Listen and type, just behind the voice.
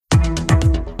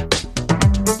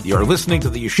You're listening to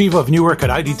the Yeshiva of Newark at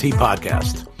IDT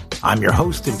podcast. I'm your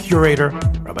host and curator,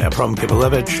 Rabbi Abram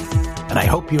Kibalevich, and I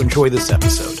hope you enjoy this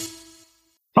episode.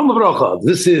 From Levrocha,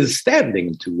 this is Standing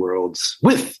in Two Worlds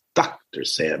with Dr.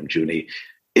 Sam Juni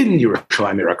in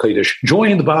Yerushalayim Eir HaKodesh,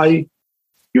 joined by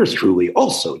yours truly,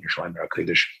 also in Yerushalayim Eir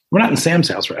HaKodesh. We're not in Sam's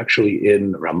house, we're actually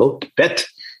in Ramot Bet,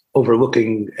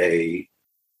 overlooking I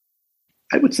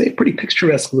would say, a pretty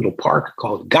picturesque little park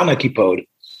called Gan HaKipod.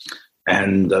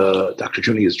 And Dr.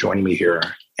 Juni is joining me here.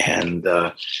 And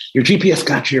your GPS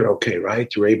got you here okay,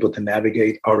 right? You were able to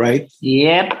navigate all right?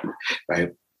 Yep.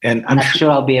 Right. And I'm not sure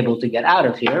I'll be able to get out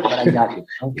of here, but I got you.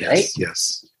 Okay.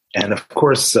 Yes. And of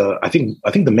course, I think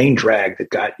the main drag that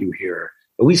got you here,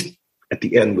 at least at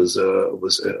the end, was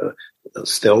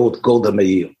still Golda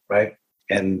Meir, right?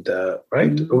 And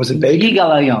right, or was it Begin?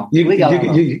 Yigal,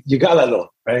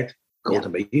 right? Golda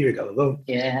Meir, Yigal.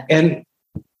 Yeah. And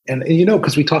you know,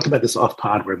 because we talked about this off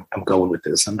pod where I'm going with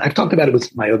this, and I've talked about it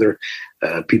with my other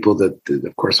people that,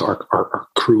 of course, our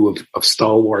crew of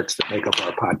stalwarts that make up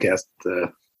our podcast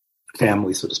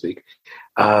family, so to speak.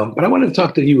 But I wanted to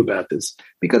talk to you about this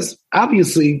because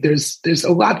obviously there's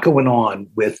a lot going on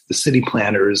with the city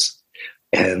planners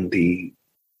and the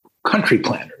country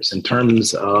planners in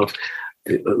terms of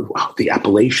the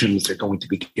appellations they're going to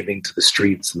be giving to the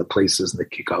streets and the places and the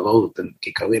kikalot and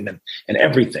kikalim and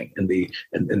everything and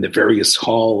the various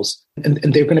halls. And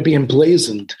they're going to be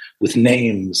emblazoned with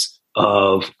names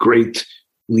of great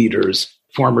leaders,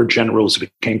 former generals who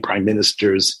became prime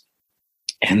ministers.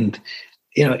 And,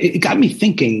 you know, it got me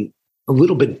thinking a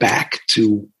little bit back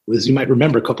to, as you might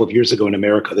remember, a couple of years ago in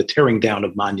America, the tearing down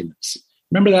of monuments.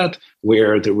 Remember that?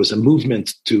 Where there was a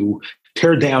movement to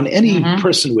tear down any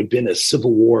person who had been a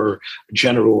Civil War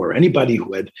general or anybody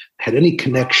who had any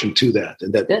connection to that.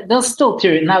 And that they'll still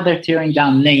now they're tearing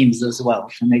down names as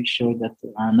well to make sure that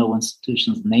there are no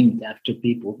institutions named after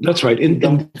people. That's right.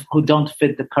 Who don't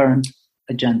fit the current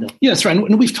agenda. Yes, right.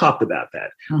 And we've talked about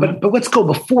that. But let's go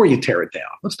before you tear it down.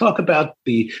 Let's talk about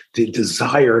the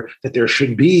desire that there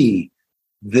should be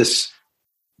this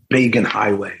Begin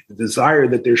Highway, the desire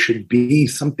that there should be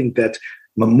something that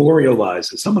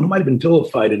memorializes someone who might have been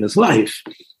vilified in his life,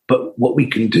 but what we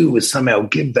can do is somehow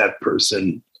give that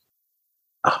person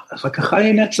like a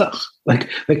Chayei Netzach. Like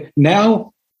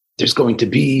now there's going to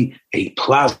be a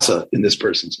plaza in this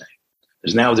person's name.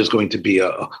 There's going to be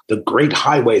the great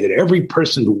highway that every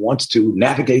person who wants to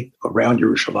navigate around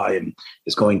Yerushalayim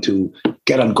is going to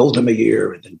get on Golda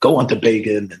Meir and then go on to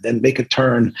Begin and then make a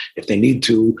turn if they need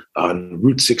to on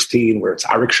Route 16 where it's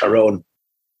Arik Sharon.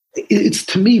 It's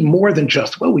to me more than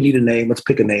just, well, we need a name, let's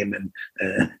pick a name and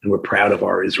we're proud of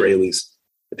our Israelis.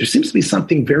 But there seems to be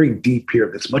something very deep here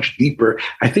that's much deeper.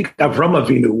 I think Avram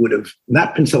Avinu would have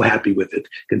not been so happy with it,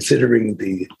 considering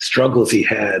the struggles he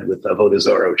had with Avodah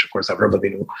Zarah, which of course Avram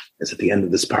Avinu is at the end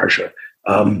of this parsha.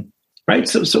 Right?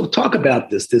 So talk about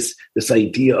this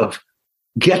idea of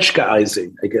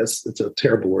getchkaizing. I guess it's a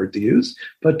terrible word to use,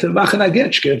 but machana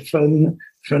getchke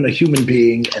from a human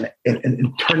being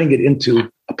and turning it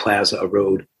into a plaza, a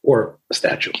road, or a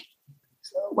statue.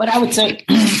 So what I would say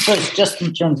first, just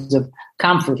in terms of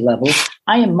comfort level,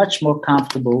 I am much more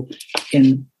comfortable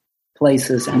in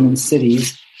places and in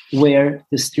cities where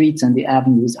the streets and the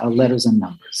avenues are letters and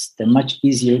numbers. They're much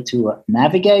easier to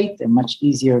navigate. They're much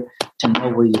easier to know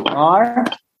where you are.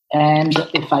 And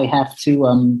if I have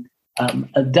to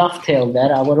dovetail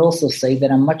that, I would also say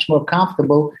that I'm much more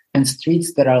comfortable in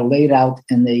streets that are laid out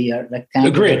in the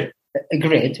rectangular. A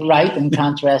grid, right? In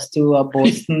contrast to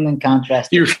Boston, in contrast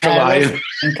to Paris,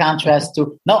 in contrast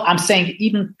to... No, I'm saying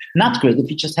even not grid. If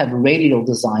you just have radial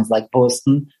designs like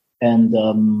Boston and,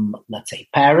 let's say,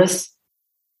 Paris,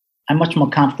 I'm much more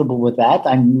comfortable with that.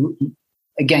 I'm,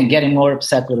 again, getting more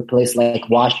upset with a place like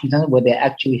Washington, where they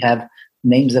actually have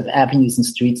names of avenues and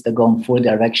streets that go in 4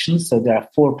 directions. So there are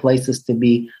 4 places to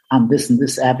be on this and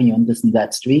this avenue and this and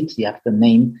that street. You have to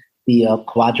name the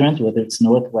quadrant, whether it's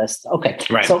northwest. Okay,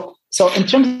 right. So in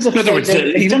terms of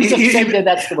Seder,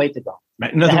 that's the way to go.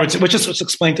 Right. In other words, let's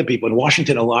explain to people. In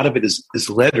Washington, a lot of it is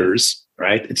letters,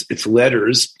 right? It's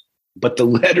letters, but the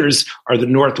letters are the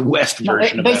northwest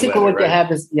version of basically that letter, what you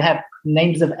have is you have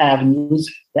names of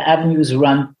avenues. The avenues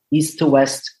run east to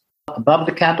west, above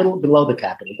the capital, below the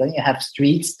capital. Then you have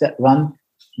streets that run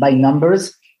by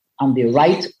numbers on the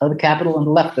right of the capital and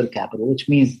the left of the capital, which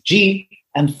means G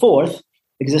and 4th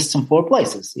exists in 4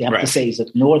 places. You have to say, is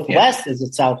it northwest? Yeah. Is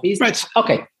it southeast? Right.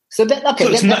 Okay. So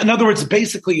in other words,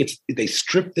 basically, they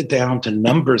stripped it down to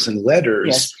numbers and letters.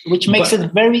 Yes, which makes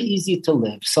it very easy to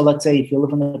live. So let's say if you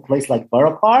live in a place like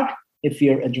Borough Park, if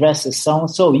your address is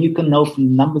so-and-so, you can know from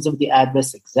the numbers of the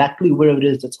address exactly where it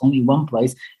is. It's only one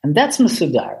place. And that's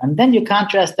Masudar. And then you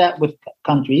contrast that with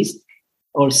countries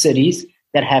or cities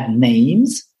that have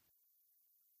names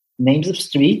of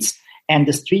streets, and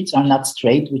the streets are not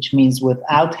straight, which means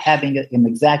without having an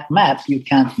exact map, you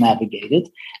can't navigate it.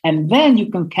 And then you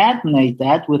concatenate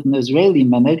that with an Israeli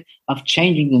minhag of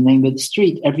changing the name of the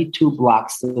street every 2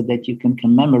 blocks so that you can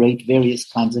commemorate various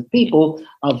kinds of people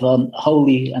of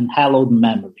holy and hallowed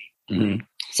memory. Mm-hmm.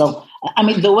 So, I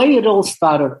mean, the way it all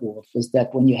started off is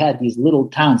that when you had these little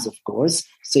towns, of course,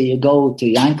 so you go to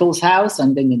Yankel's house,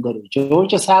 and then you go to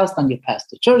George's house, then you pass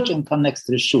the church and come next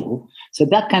to the shul. So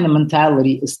that kind of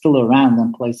mentality is still around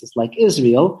in places like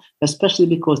Israel, especially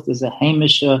because there's a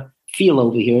Hamish feel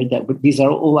over here that these are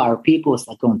all our people. It's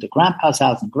like going to grandpa's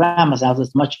house and grandma's house.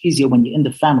 It's much easier when you're in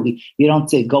the family. You don't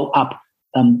say go up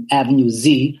Avenue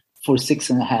Z for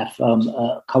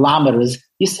 6.5 kilometers.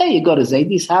 You say you go to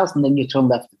Zaydi's house, and then you turn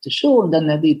left at the shul, and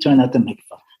then you turn out the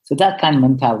mikvah. So that kind of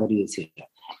mentality is here.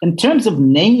 In terms of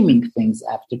naming things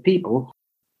after people,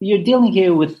 you're dealing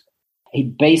here with a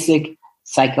basic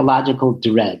psychological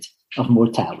dread of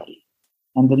mortality.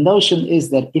 And the notion is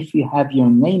that if you have your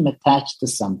name attached to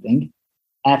something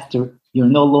after you're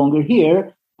no longer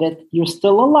here, that you're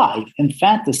still alive. In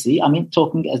fantasy, I mean,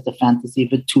 talking as the fantasy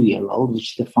of a 2-year-old,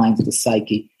 which defines the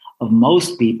psyche of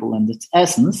most people in its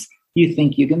essence, you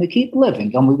think you're going to keep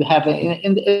living. And we have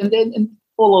in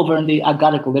all over in the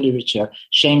Agadic literature,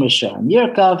 Shemer Shem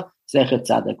Yerkav, Zecher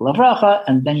Tzaddik Lavracha,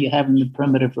 and then you have in the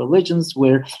primitive religions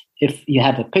where if you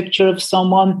have a picture of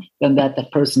someone, then that the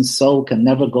person's soul can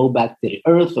never go back to the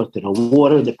earth or to the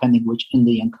water, depending which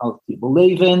Indian cult you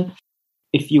believe in.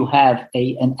 If you have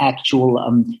an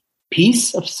actual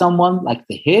piece of someone, like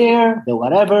the hair, the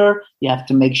whatever, you have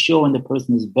to make sure when the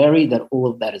person is buried that all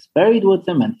of that is buried with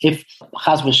them. And if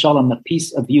Chas v'Shalom, a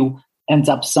piece of you ends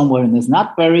up somewhere and is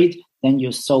not buried, then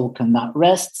your soul cannot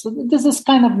rest. So there's this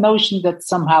kind of notion that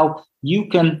somehow you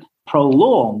can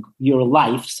prolong your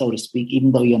life, so to speak,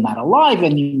 even though you're not alive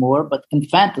anymore. But in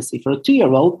fantasy, for a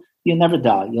 2-year-old, you never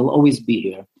die. You'll always be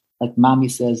here. Like Mommy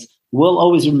says, we'll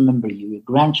always remember you. Your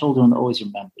grandchildren will always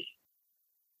remember you.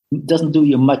 It doesn't do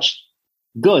you much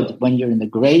good when you're in the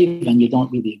grave and you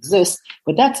don't really exist,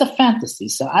 but that's a fantasy.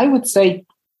 So I would say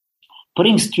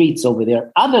putting streets over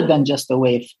there, other than just a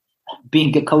way of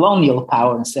being a colonial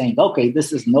power and saying, okay,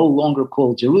 this is no longer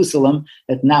called Jerusalem,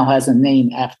 it now has a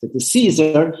name after the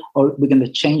Caesar, or we're going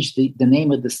to change the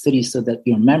name of the city so that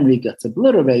your memory gets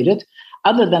obliterated.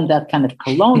 Other than that kind of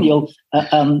colonial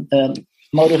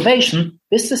motivation,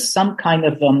 this is some kind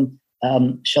of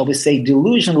shall we say,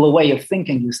 delusional way of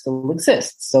thinking you still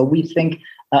exist. So we think,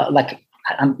 like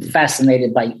I'm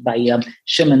fascinated by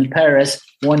Shimon Peres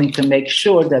wanting to make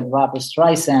sure that Barbra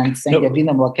Streisand sang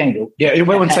Avinu Malkeinu. Yeah,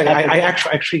 wait one second. I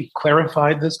actually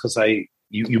clarified this because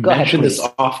you mentioned this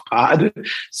off pod.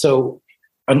 So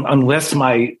unless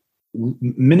my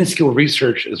minuscule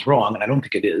research is wrong, and I don't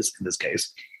think it is in this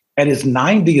case, at his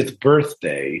 90th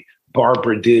birthday,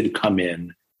 Barbara did come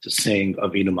in to sing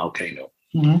Avinu Malkeinu.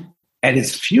 Mm-hmm. At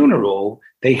his funeral,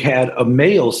 they had a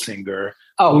male singer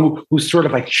who sort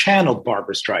of like channeled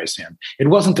Barbra Streisand. It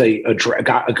wasn't a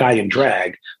guy in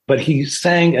drag, but he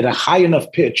sang at a high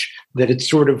enough pitch that it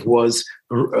sort of was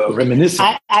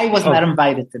reminiscent. I was not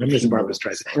invited to the funeral. Barbra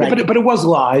Streisand. Right. But it was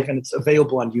live, and it's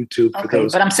available on YouTube for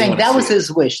those. But I'm saying that was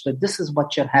his wish, that this is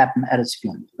what should happen at his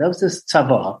funeral. That was his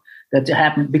tzavah. That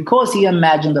happened because he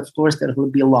imagined, of course, that he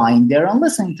would be lying there and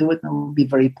listening to it, and it would be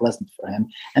very pleasant for him.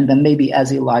 And then maybe as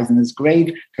he lies in his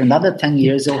grave for another 10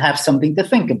 years, he'll have something to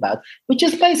think about, which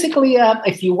is basically,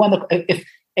 if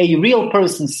a real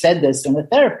person said this in a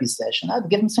therapy session, I'd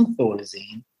give him some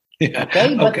Thorazine. Yeah.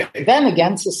 Okay, but then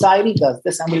again, society does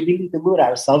this, and we really delude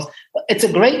ourselves. It's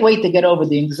a great way to get over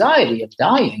the anxiety of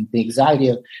dying, the anxiety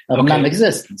of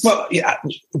non-existence. Well, yeah,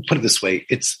 put it this way: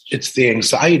 it's the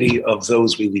anxiety of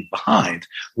those we leave behind.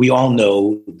 We all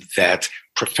know that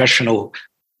professional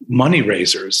money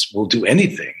raisers will do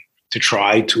anything to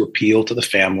try to appeal to the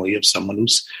family of someone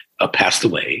who's passed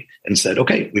away and said,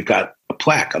 "Okay, we've got a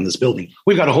plaque on this building.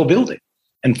 We've got a whole building."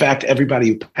 In fact, everybody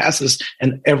who passes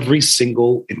and every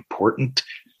single important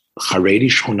Haredi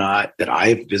Shchuna that I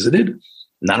have visited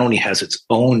not only has its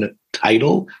own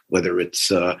title, whether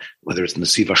it's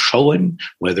Nesiva Sholem,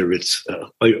 whether it's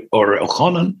or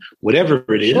Elchanan, whatever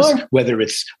it is, whether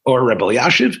it's or Rebbe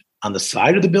Yashiv, on the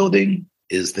side of the building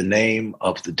is the name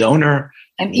of the donor.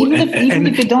 And even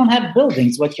if you don't have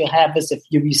buildings, what you have is if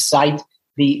you recite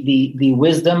the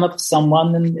wisdom of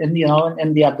someone in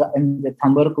the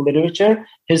Talmudic literature.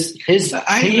 He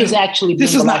is actually.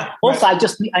 This is not. Also,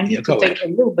 I need to take a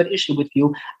little bit issue with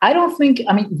you. I don't think.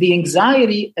 I mean, the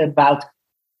anxiety about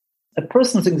a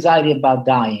person's anxiety about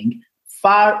dying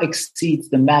far exceeds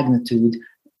the magnitude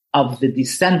of the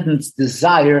descendants'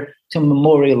 desire to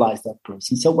memorialize that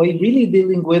person. So what you're really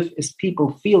dealing with is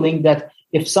people feeling that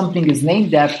if something is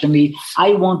named after me,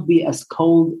 I won't be as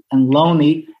cold and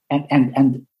lonely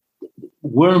and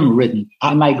worm-ridden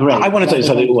in my grave. I want to tell you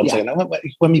something. One second.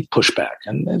 Let me push back.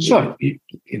 And sure.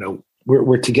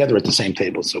 We're together at the same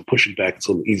table, so pushing back is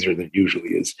a little easier than it usually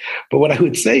is. But what I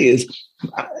would say is,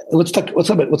 let's talk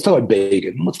about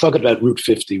Begin. Let's talk about Route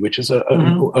 50, which is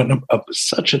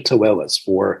such a toelas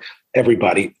for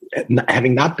everybody.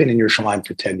 Having not been in Yerushalayim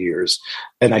for 10 years,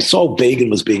 and I saw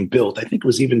Begin was being built. I think it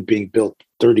was even being built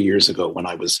 30 years ago when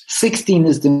I was 16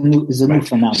 is a new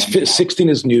phenomenon. 16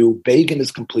 is new. Begin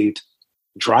is complete.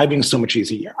 Driving is so much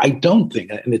easier. I don't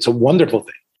think, and it's a wonderful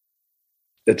thing.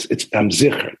 I'm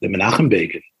Zicher, the Menachem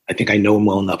Begin. I think I know him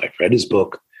well enough. I've read his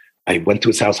book. I went to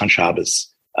his house on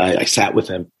Shabbos. I sat with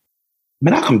him.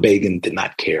 Menachem Begin did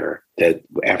not care that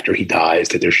after he dies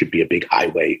that there should be a big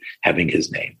highway having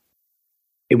his name.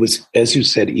 It was, as you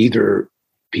said, either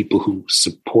people who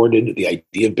supported the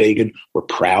idea of Begin were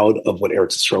proud of what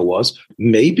Eretz Yisrael was.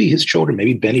 Maybe his children,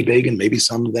 maybe Benny Begin, maybe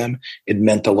some of them, it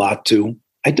meant a lot to.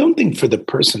 I don't think for the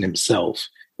person himself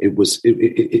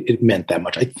it meant that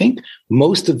much. I think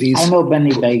most of these. I know Benny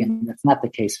Begin. That's not the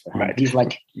case for him.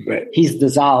 Right. He's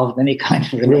dissolved any kind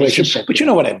of relationship. But you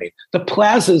know what I mean. The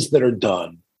plazas that are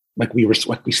done, like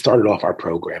we started off our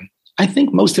program. I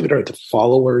think most of it are the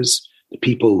followers, the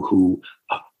people who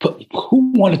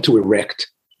wanted to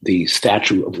erect the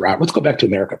statue of Robert. Let's go back to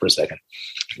America for a second.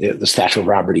 The statue of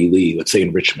Robert E. Lee, let's say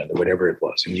in Richmond or whatever it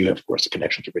was. And you have, of course, a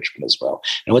connection to Richmond as well.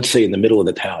 And let's say in the middle of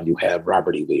the town, you have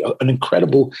Robert E. Lee, an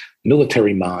incredible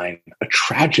military mind, a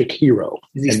tragic hero.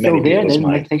 Is he still there?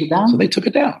 Didn't they take it down? So they took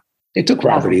it down. They took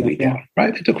Robert E. Lee down,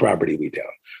 right? They took Robert E. Lee down.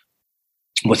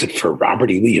 Was it for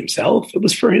Robert E. Lee himself? It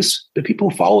was for the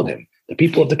people who followed him, the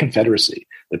people of the Confederacy,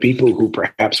 the people who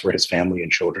perhaps were his family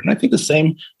and children. And I think the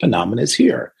same phenomenon is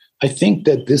here. I think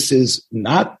that this is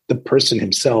not the person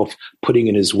himself putting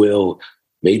in his will,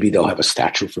 maybe they'll have a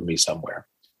statue for me somewhere.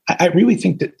 I really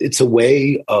think that it's a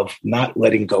way of not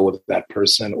letting go of that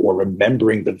person or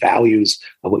remembering the values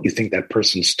of what you think that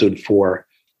person stood for,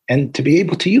 and to be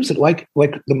able to use it like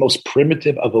the most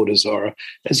primitive avodah zarah,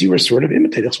 as you were sort of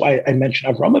imitating. That's why I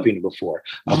mentioned Avraham Avinu before.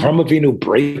 Avraham Avinu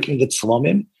breaking the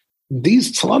tzlamim.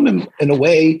 These tzlamim, in a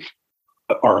way,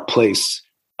 are a place.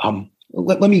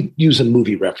 Let me use a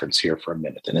movie reference here for a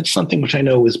minute. And it's something which I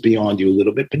know is beyond you a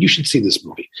little bit, but you should see this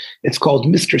movie. It's called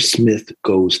Mr. Smith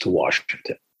Goes to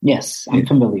Washington. Yes, I'm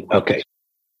familiar with it. Okay.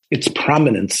 Its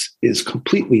prominence is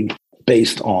completely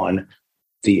based on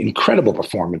the incredible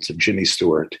performance of James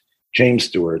Stewart,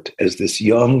 as this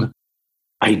young,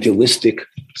 idealistic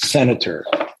senator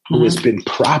who has been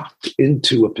propped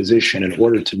into a position in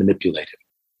order to manipulate him.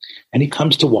 And he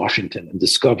comes to Washington and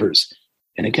discovers,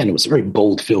 and again, it was a very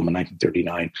bold film in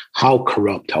 1939, how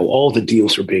corrupt, how all the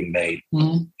deals were being made.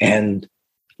 Mm-hmm. And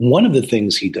one of the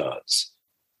things he does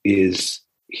is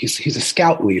he's a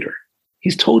scout leader.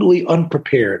 He's totally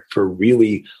unprepared for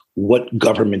really what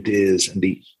government is and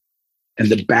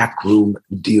the backroom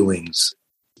dealings.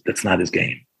 That's not his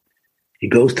game. He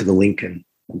goes to the Lincoln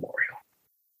Memorial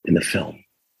in the film,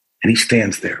 and he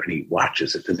stands there and he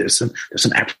watches it. And there's some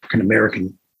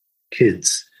African-American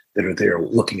kids that are there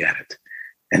looking at it.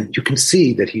 And you can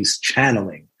see that he's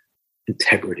channeling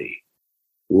integrity,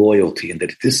 loyalty, and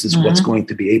that this is what's going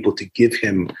to be able to give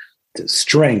him the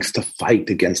strength to fight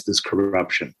against this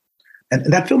corruption.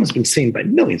 And that film has been seen by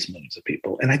millions and millions of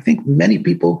people. And I think many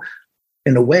people,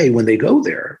 in a way, when they go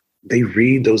there, they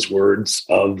read those words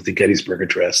of the Gettysburg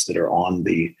Address that are on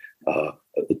the,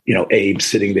 Abe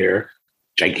sitting there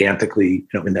gigantically,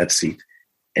 in that seat.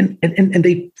 And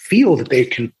they feel that they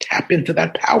can tap into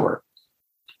that power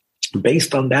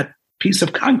based on that piece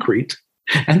of concrete.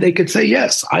 And they could say,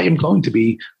 yes, I am going to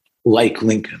be like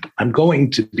Lincoln. I'm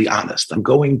going to be honest. I'm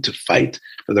going to fight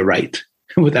for the right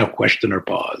without question or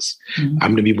pause. Mm-hmm.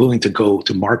 I'm going to be willing to go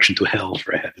to march into hell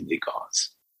for a heavenly cause,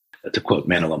 to quote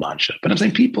Mano La Mancha. But I'm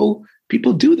saying people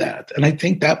do that. And I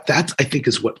think that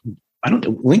is what, I don't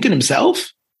know, Lincoln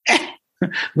himself?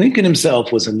 Lincoln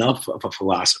himself was enough of a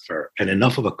philosopher and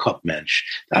enough of a Kopmensch.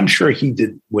 I'm sure he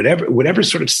did whatever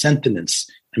sort of sentiments.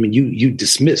 I mean, you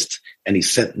dismissed any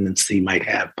sentence he might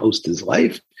have post his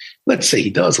life. Let's say he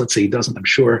does. Let's say he doesn't. I'm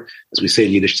sure, as we say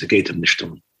in Yiddish, "Geht nicht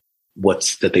um."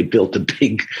 they built a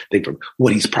big thing from.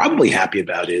 What he's probably happy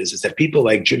about is that people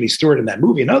like Jimmy Stewart in that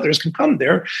movie and others can come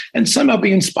there and somehow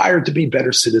be inspired to be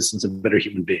better citizens and better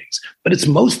human beings. But it's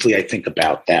mostly, I think,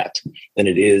 about that than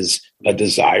it is a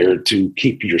desire to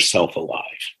keep yourself alive.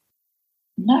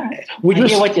 All right. I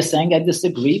hear what you're saying. I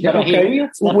disagree, but okay. I hear you.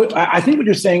 I think what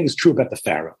you're saying is true about the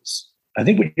pharaohs. I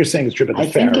think what you're saying is true about the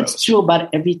pharaohs. I think it's true about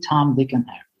every Tom, Dick, and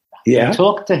Harry. Yeah.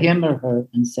 Talk to him or her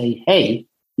and say, hey,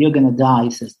 you're going to die.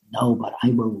 He says, no, but I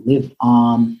will live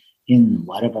on in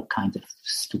whatever kind of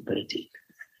stupidity.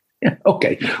 Yeah,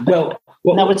 okay. Well,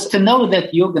 now it's to know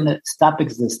that you're going to stop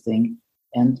existing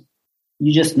and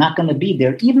you're just not going to be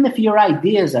there, even if your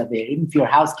ideas are there, even if your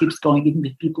house keeps going, even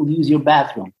if people use your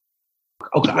bathroom.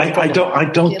 Okay, I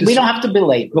don't. We don't have to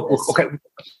belabor. Okay,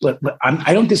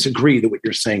 I don't disagree that what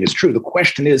you're saying is true. The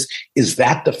question is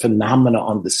that the phenomena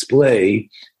on display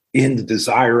in the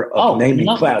desire of naming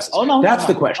classes? That's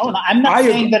the question. Oh, no. I'm not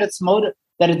saying that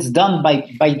it's done by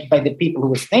the people who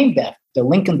was named after.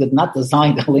 Lincoln did not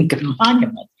design the Lincoln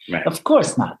Monument, right. Of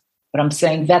course not. But I'm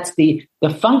saying that's the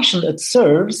function it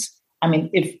serves. I mean,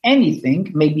 if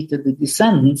anything, maybe to the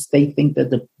descendants, they think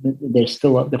that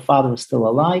the father is still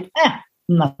alive.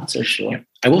 I'm not so sure. Yeah.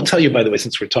 I will tell you, by the way,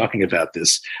 since we're talking about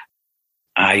this,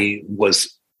 I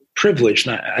was privileged.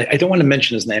 I don't want to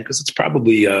mention his name because it's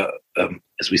probably,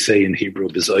 as we say in Hebrew,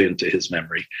 bizoyon to his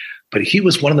memory. But he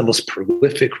was one of the most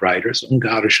prolific writers.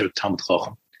 Ungarischer Talmid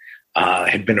Chacham,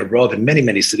 had been a rav in many,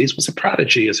 many cities. Was a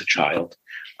prodigy as a child,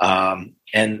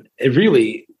 and it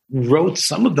really wrote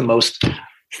some of the most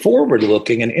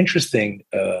forward-looking and interesting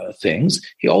things.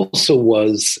 He also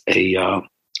was a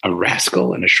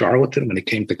rascal and a charlatan when it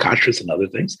came to kashrus and other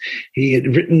things. He had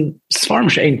written Sfarim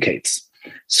She'ein Kates,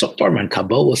 Sfarim on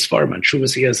Kabbalah, Sfarim on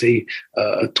Tshuvas. He has a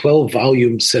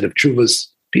 12-volume set of Tshuvas.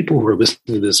 People who are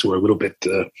listening to this who are a little bit,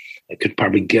 I could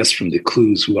probably guess from the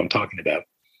clues who I'm talking about.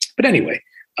 But anyway,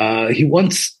 he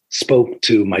once spoke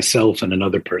to myself and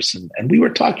another person, and we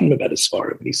were talking about his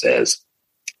Sfarim, and he says,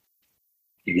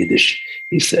 in Yiddish,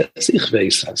 ich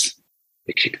weiß, als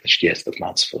ich kicke nicht jetzt auf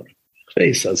Matzvor. Ich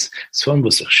weiß, als Sfarim,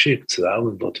 was ich schicke zu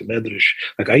allen, Bote Medrash.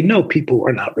 Like, I know people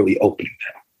are not really opening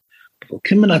now. But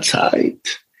kommen a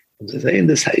Zeit, und sie sehen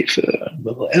das Heife,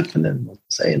 wir will öffnen, und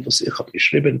sehen, was ich habe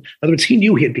geschrieben. In other words, he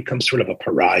knew he had become sort of a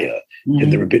pariah in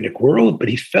the rabbinic world, but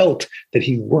he felt that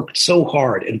he worked so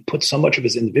hard and put so much of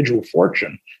his individual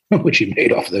fortune, which he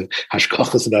made off the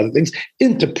hashkachas and other things,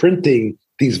 into printing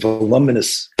these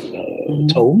voluminous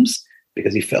tomes,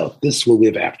 because he felt this will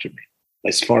live after me. My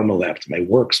Sfarim will live after my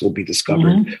works will be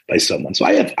discovered by someone. So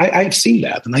I have seen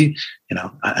that, and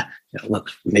look,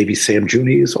 maybe Sam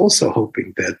Juni is also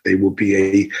hoping that they will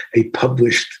be a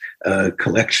published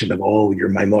collection of all your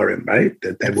Maimorim, right?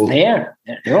 That will.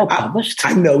 They're all published.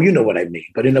 I know, you know what I mean,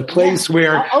 but in a place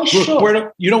where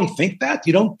you don't think that,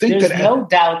 you don't think there's no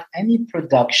doubt any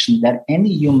production that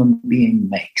any human being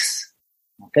makes.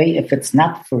 Okay, if it's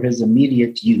not for his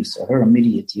immediate use or her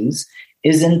immediate use,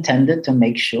 is intended to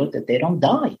make sure that they don't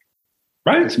die.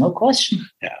 Right. There's no question.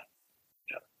 Yeah.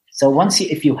 So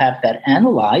if you have that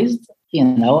analyzed,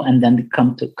 and then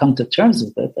come to terms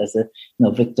with it, as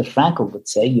Viktor Frankl would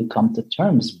say, you come to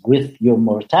terms with your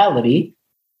mortality,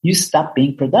 you stop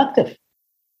being productive.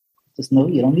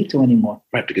 You don't need to anymore.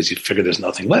 Right, because you figure there's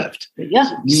nothing left.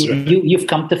 Yeah, you've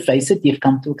come to face it. You've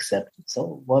come to accept it.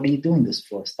 So what are you doing this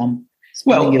for?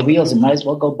 Spinning your wheels, and might as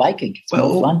well go biking. It's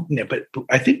more fun. Yeah, but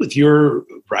I think with your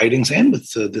writings and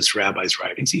with this rabbi's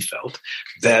writings, he felt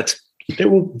that it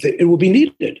will be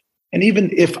needed. And even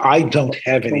if I don't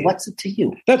have any... Well, what's it to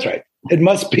you? That's right. It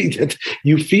must be that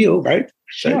you feel, right?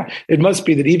 Sure. It must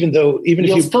be that even if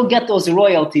you'll you still get those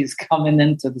royalties coming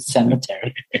into the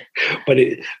cemetery.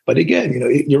 but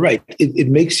again, you're right. It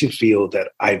makes you feel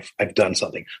that I've done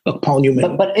something. Look, Paul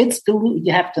Newman. But it's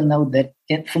you have to know that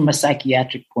from a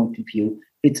psychiatric point of view,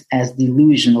 it's as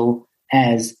delusional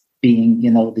as being,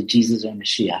 the Jesus or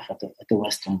Mashiach at the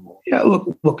Western Wall. Yeah,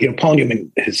 look, Paul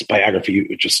Newman, his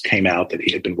biography just came out that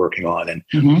he had been working on, and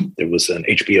there was an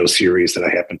HBO series that I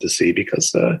happened to see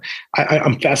because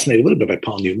I'm fascinated a little bit by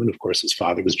Paul Newman. Of course, his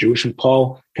father was Jewish, and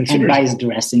Paul considers... And by his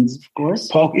dressings, of course.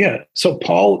 Paul, yeah. So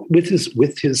Paul, with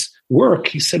his work,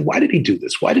 he said, why did he do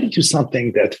this? Why did he do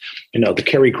something that, the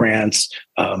Cary Grants,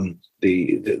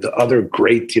 the other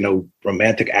great,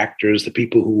 romantic actors, the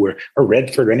people who were, or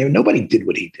Redford, or anyone, nobody did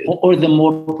what he did. Or the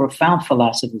more profound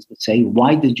philosophers would say,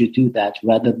 why did you do that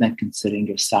rather than considering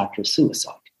your Sartre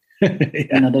suicide? Yeah.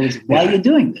 In other words, why are you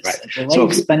doing this? Right. Why are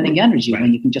you spending energy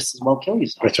when you can just as well kill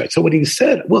yourself? That's right. So what he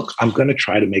said, look, I'm going to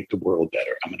try to make the world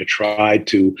better. I'm going to try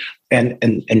to,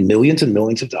 and millions and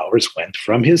millions of dollars went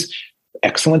from his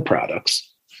excellent products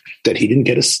that he didn't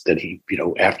get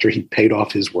after he paid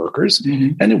off his workers,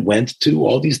 and it went to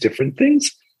all these different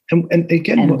things. And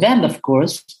again, and then of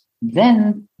course,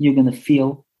 then you're going to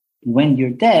feel when you're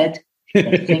dead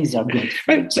that things are good.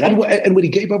 Right. And what he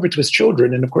gave over to his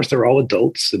children, and of course they're all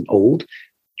adults and old,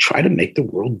 try to make the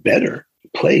world better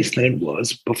place than it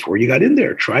was before you got in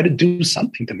there. Try to do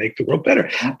something to make the world better.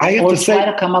 I have or to say, try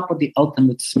to come up with the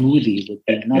ultimate smoothie would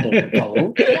be another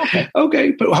goal.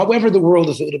 Okay, but however, the world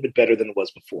is a little bit better than it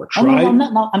was before. Try.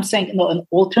 No, I'm saying an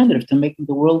alternative to making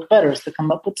the world better is to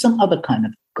come up with some other kind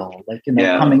of goal, like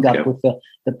coming up with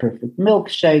the perfect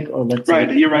milkshake, or let's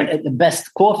say you're right. The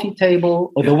best coffee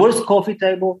table or the worst coffee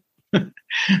table.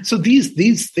 So these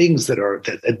things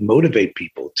that motivate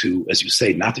people to, as you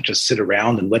say, not to just sit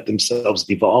around and let themselves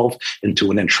devolve into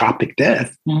an entropic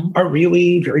death, are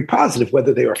really very positive,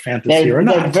 whether they are fantasy or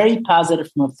not. They're very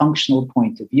positive from a functional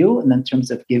point of view, and in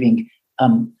terms of giving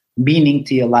meaning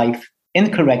to your life,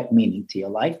 incorrect meaning to your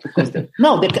life, because there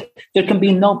can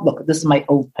be no, look, this is my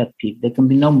old pet peeve, there can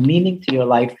be no meaning to your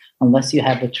life unless you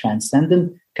have a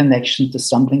transcendent connection to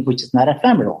something which is not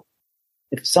ephemeral.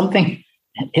 If something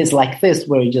is like this,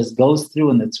 where it just goes through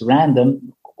and it's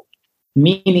random,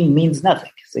 meaning means nothing.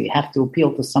 So you have to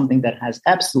appeal to something that has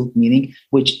absolute meaning,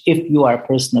 which if you are a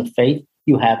person of faith,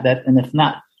 you have that. And if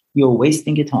not, you're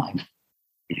wasting your time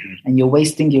and you're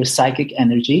wasting your psychic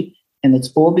energy. And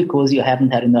it's all because you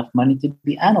haven't had enough money to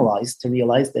be analyzed to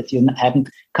realize that you haven't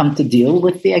come to deal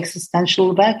with the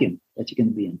existential vacuum that you're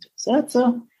going to be into. So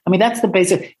that's the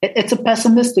basic. It's a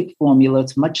pessimistic formula.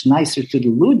 It's much nicer to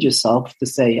delude yourself to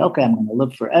say, okay, I'm going to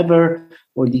live forever,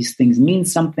 or these things mean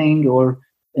something, or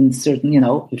in certain,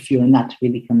 if you're not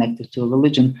really connected to a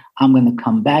religion, I'm going to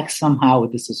come back somehow.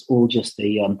 This is all just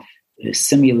a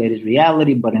simulated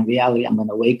reality, but in reality, I'm going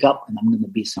to wake up and I'm going to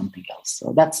be something else.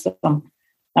 So that's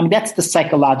that's the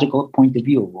psychological point of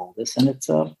view of all this, and it's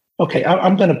Okay,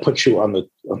 I'm going to put you on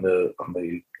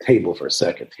the table for a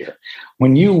second here.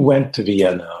 When you went to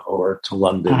Vienna or to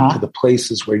London, to the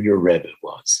places where your Rebbe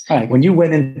was, when you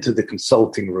went into the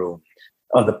consulting room,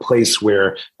 the place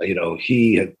where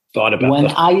he had thought about. When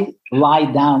I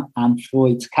lie down on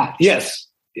Freud's couch. Yes.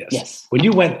 When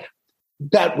you went,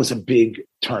 that was a big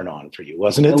turn on for you,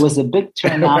 wasn't it? It was a big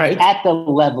turn on at the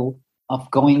level of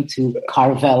going to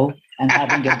Carvel and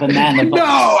having a banana.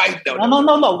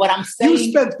 No. What I'm saying,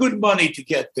 you spent good money to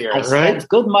get there, I spent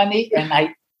good money, and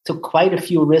I took quite a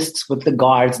few risks with the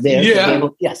guards there. Yeah.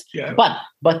 Yeah.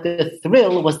 But the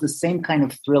thrill was the same kind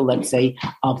of thrill, let's say,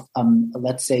 of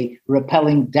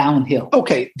rappelling downhill.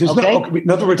 Okay. In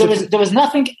other words, there was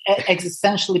nothing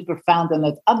existentially profound in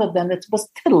it, other than it was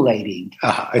titillating.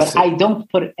 I don't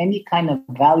put any kind of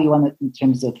value on it in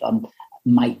terms of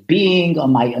my being, or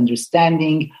my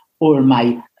understanding, or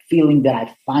my feeling that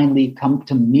I finally come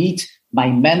to meet my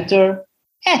mentor.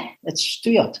 That's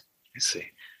shtuyot. I see.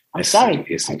 I'm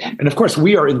sorry. And of course,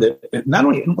 we are in not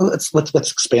only.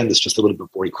 Let's expand this just a little bit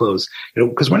before we close.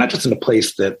 Because we're not just in a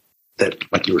place that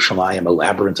like Yerushalayim, a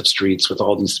labyrinth of streets with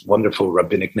all these wonderful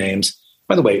rabbinic names.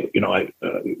 By the way,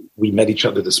 we met each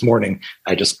other this morning.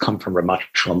 I just come from Ramat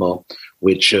Shlomo,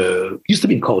 which used to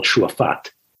be called Shuafat,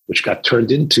 which got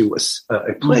turned into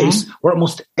a place where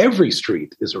almost every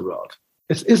street is a Rav.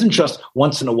 It isn't just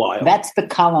once in a while. That's the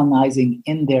colonizing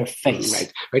in their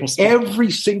face. Right. Every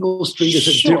single street is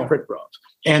a different Rav.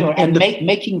 And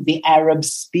making the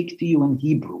Arabs speak to you in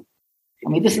Hebrew. I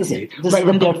mean, this is it. This is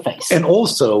in their face. And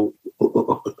also,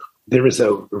 there is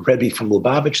a Rebbe from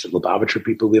Lubavitch that Lubavitcher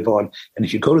people live on. And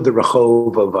if you go to the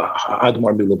Rehov of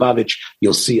Admor Lubavitch,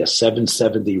 you'll see a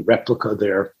 770 replica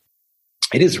there.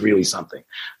 It is really something,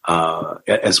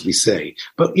 as we say.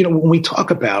 But, when we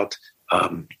talk about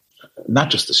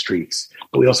not just the streets,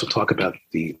 but we also talk about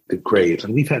the graves.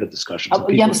 And we've had a discussion.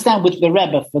 You understand, with the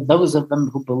Rebbe, for those of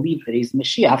them who believe that he's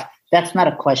Mashiach, that's not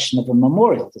a question of a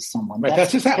memorial to someone. Right,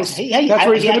 that's his house. That's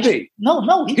where he's going to be.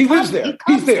 No, he lives there.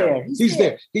 He's there.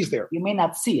 He's there. You may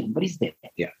not see him, but he's there.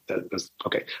 Yeah, that's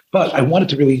okay. But I wanted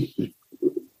to really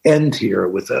end here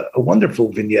with a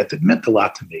wonderful vignette that meant a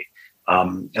lot to me.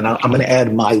 And I'm going to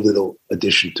add my little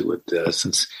addition to it,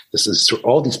 since this is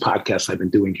all these podcasts I've been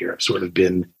doing here have sort of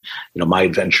been, my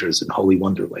adventures in Holy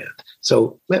Wonderland.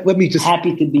 So let me just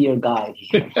happy to be your guide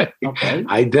here. Okay,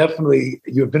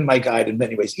 you've been my guide in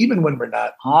many ways, even when we're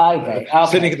not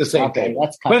sitting at the same table.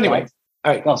 But anyway,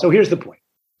 all right. So here's the point.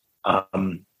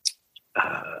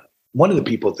 One of the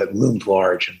people that loomed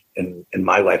large in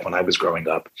my life when I was growing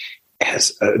up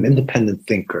as an independent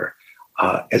thinker.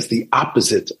 As the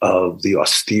opposite of the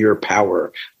austere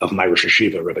power of my Rosh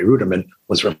Hashiva, Rabbi Ruderman,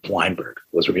 was Rabbi Weinberg,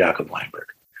 was Rabbi Yaakov Weinberg.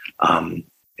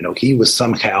 He was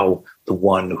somehow the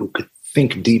one who could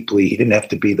think deeply. He didn't have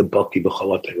to be the Baki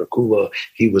B'Chalot Rakula.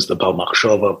 He was the Bal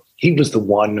Machshava. He was the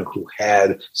one who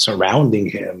had surrounding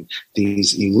him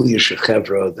these Iluya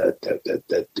Shechevra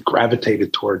that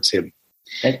gravitated towards him.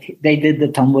 They did the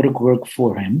Talmudic work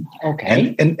for him.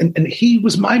 Okay. And he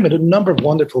was maimed a number of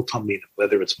wonderful Talmidim,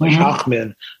 whether it's Moshe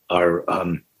Achman or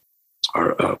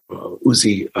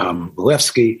Uzi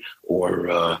Milevsky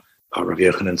or Rav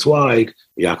Yochanan Zweig,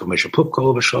 Yaakov Moshe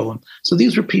Pupko, Shalom. So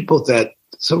these were people that.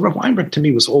 So Rav Weinberg to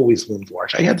me was always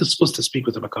Lundvarch. I had supposed to speak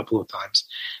with him a couple of times,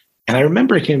 and I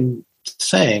remember him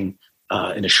saying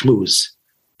in a shmooze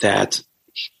that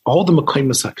all the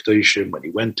Mekaymas HaKadoshim, when he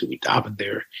went to Daven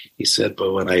there, he said,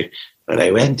 but when I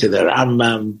went to the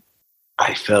Rambam,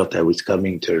 I felt I was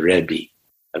coming to Rebbe.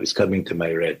 I was coming to my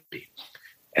Rebbe.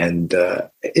 And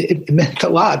it meant a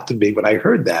lot to me when I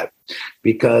heard that,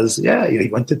 because, he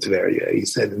went to Tveria. He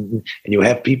said, and you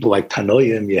have people like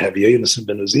Tanoim, you have Yonasan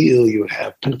ben Uzziel, you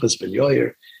have Pinchas ben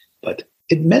Yoyer, but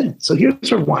it meant, so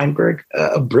here's Rav Weinberg,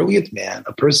 a brilliant man,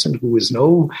 a person who is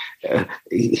and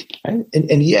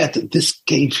yet this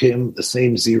gave him the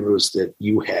same zeros that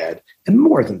you had, and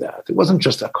more than that. It wasn't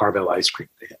just a Carvel ice cream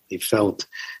to him. He felt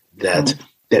that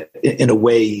in a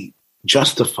way,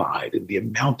 justified in the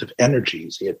amount of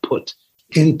energies he had put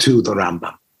into the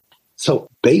Rambam. So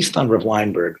based on Rav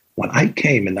Weinberg, when I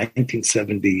came in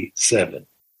 1977,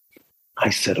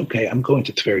 I said, okay, I'm going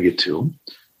to Tveria too,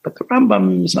 but the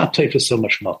Rambam is not taken so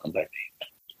much welcome by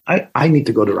me. I need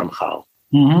to go to Ramchal.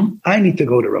 Mm-hmm. I need to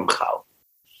go to Ramchal.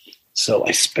 So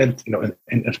I spent,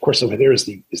 and of course over there is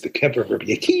the kever of Rabbi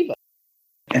Akiva.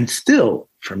 And still,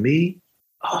 for me,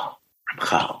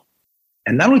 Ramchal.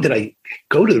 And not only did I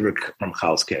go to the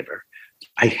Ramchal's kever,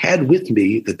 I had with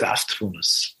me the Das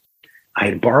Tfunas. I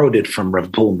had borrowed it from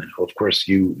Rav Bullman, who, of course,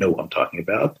 you know what I'm talking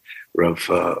about. Rav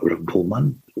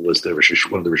Bullman, who was one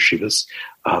of the Rishivas,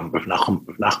 Rav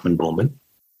Nachman Bullman.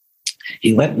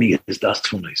 He lent me his Das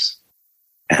Tfunas.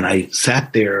 And I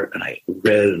sat there and I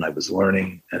read and I was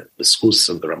learning the schools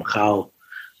of the Ramchal.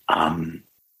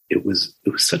 It was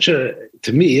such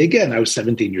to me, again, I was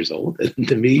 17 years old. And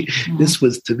to me, this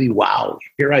was wow,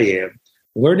 here I am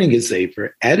learning his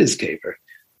Sefer at his kever.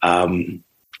 And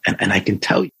I can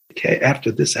tell you,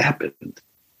 after this happened,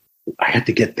 I had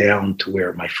to get down to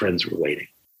where my friends were waiting.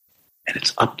 And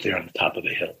it's up there on the top of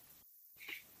a hill.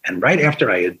 And right after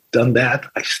I had done that,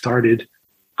 I started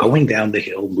going down the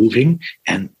hill, moving,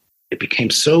 and it became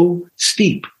so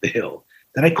steep, the hill,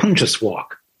 that I couldn't just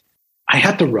walk. I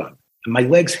had to run. And my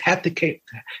legs had to,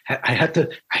 I had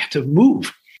to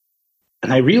move.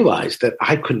 And I realized that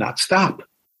I could not stop.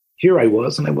 Here I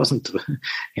was, and I wasn't,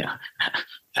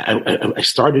 I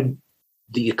started,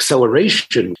 the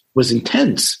acceleration was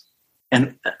intense.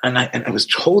 And I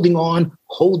was holding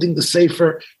the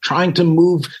Sefer, trying to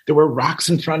move. There were rocks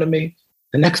in front of me.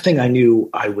 The next thing I knew,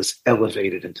 I was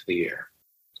elevated into the air.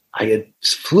 I had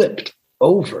flipped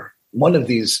over one of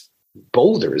these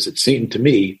boulders, it seemed to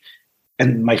me.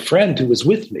 And my friend who was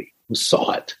with me, who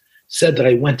saw it, said that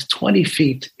I went 20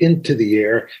 feet into the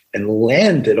air and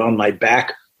landed on my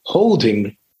back,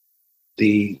 holding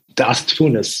the Das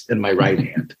Tfunas in my right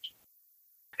hand.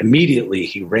 Immediately,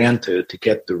 he ran to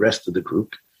get the rest of the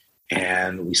group,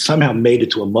 and we somehow made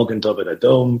it to a Mogen David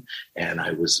Adom, and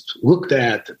I was looked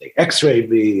at, and they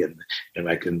x-rayed me, and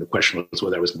the question was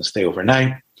whether I was going to stay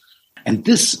overnight. And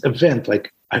this event,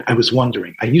 I was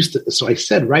wondering, so I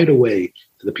said right away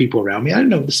to the people around me, I don't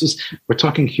know, we're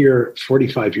talking here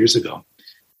 45 years ago.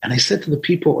 And I said to the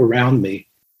people around me,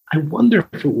 I wonder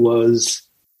if it was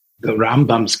the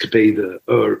Rambam's Kaveda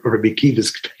or Rabbi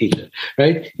Akiva's Kaveda,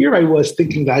 right? Here I was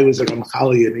thinking that I was a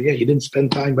Ramchali, and you didn't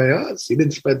spend time by us.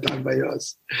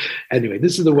 Anyway,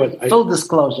 this is the one. Full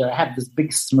disclosure, I have this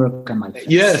big smirk on my face.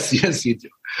 Yes, you do.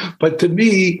 But to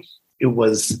me, it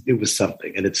was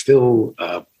something, and it's still.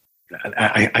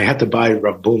 I had to buy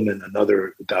Rav Bullman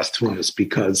another Das Tfunas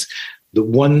because the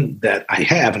one that I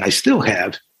have, and I still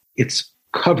have, its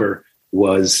cover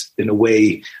was in a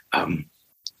way.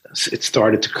 It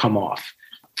started to come off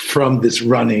from this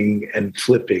running and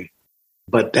flipping.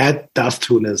 But that Das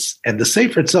Tfunas and the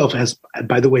Sefer itself has,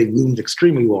 by the way, loomed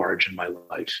extremely large in my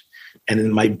life. And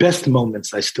in my best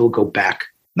moments, I still go back,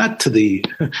 not to the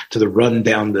run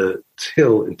down the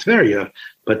hill in Tveria,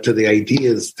 but to the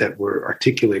ideas that were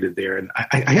articulated there. And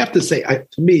I have to say,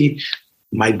 to me,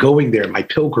 my going there, my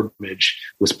pilgrimage,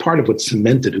 was part of what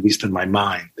cemented, at least in my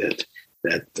mind,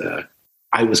 that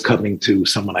I was coming to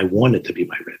someone I wanted to be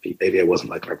my Rebbe. Maybe I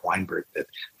wasn't like Rav Weinberg, that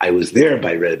I was there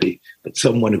by Rebbe, but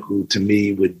someone who to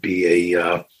me would be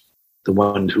the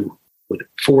one who would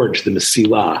forge the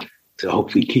Mesilah to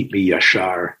hopefully keep me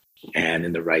yashar and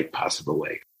in the right possible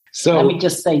way. So let me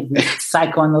just say the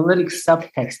psychoanalytic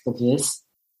subtext of this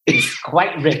is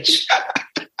quite rich.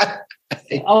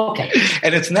 Okay.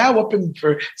 And it's now open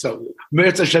for, so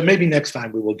maybe next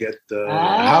time we will get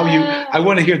I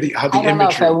want to hear how the imagery. I don't know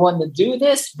if I want to do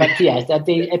this, but yeah,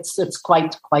 it's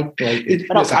quite great.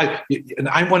 And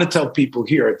I want to tell people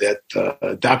here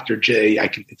that Dr. J,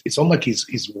 it's almost like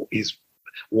he's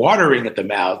watering at the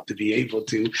mouth to be able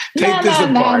to take this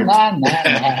apart.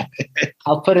 No.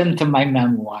 I'll put it into my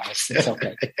memoirs. It's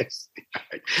okay.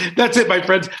 That's it, my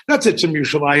friends. That's it, Shem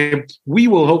Yerushalayim. We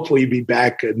will hopefully be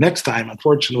back next time.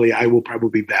 Unfortunately, I will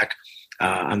probably be back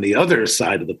on the other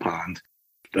side of the pond.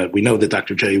 But we know that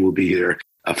Dr. J will be here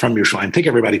from Yerushalayim. Take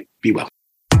care, everybody. Be well.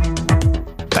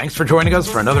 Thanks for joining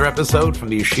us for another episode from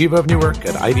the Yeshiva of Newark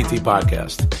at IDT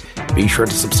Podcast. Be sure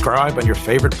to subscribe on your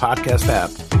favorite podcast app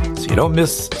so you don't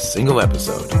miss a single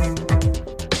episode.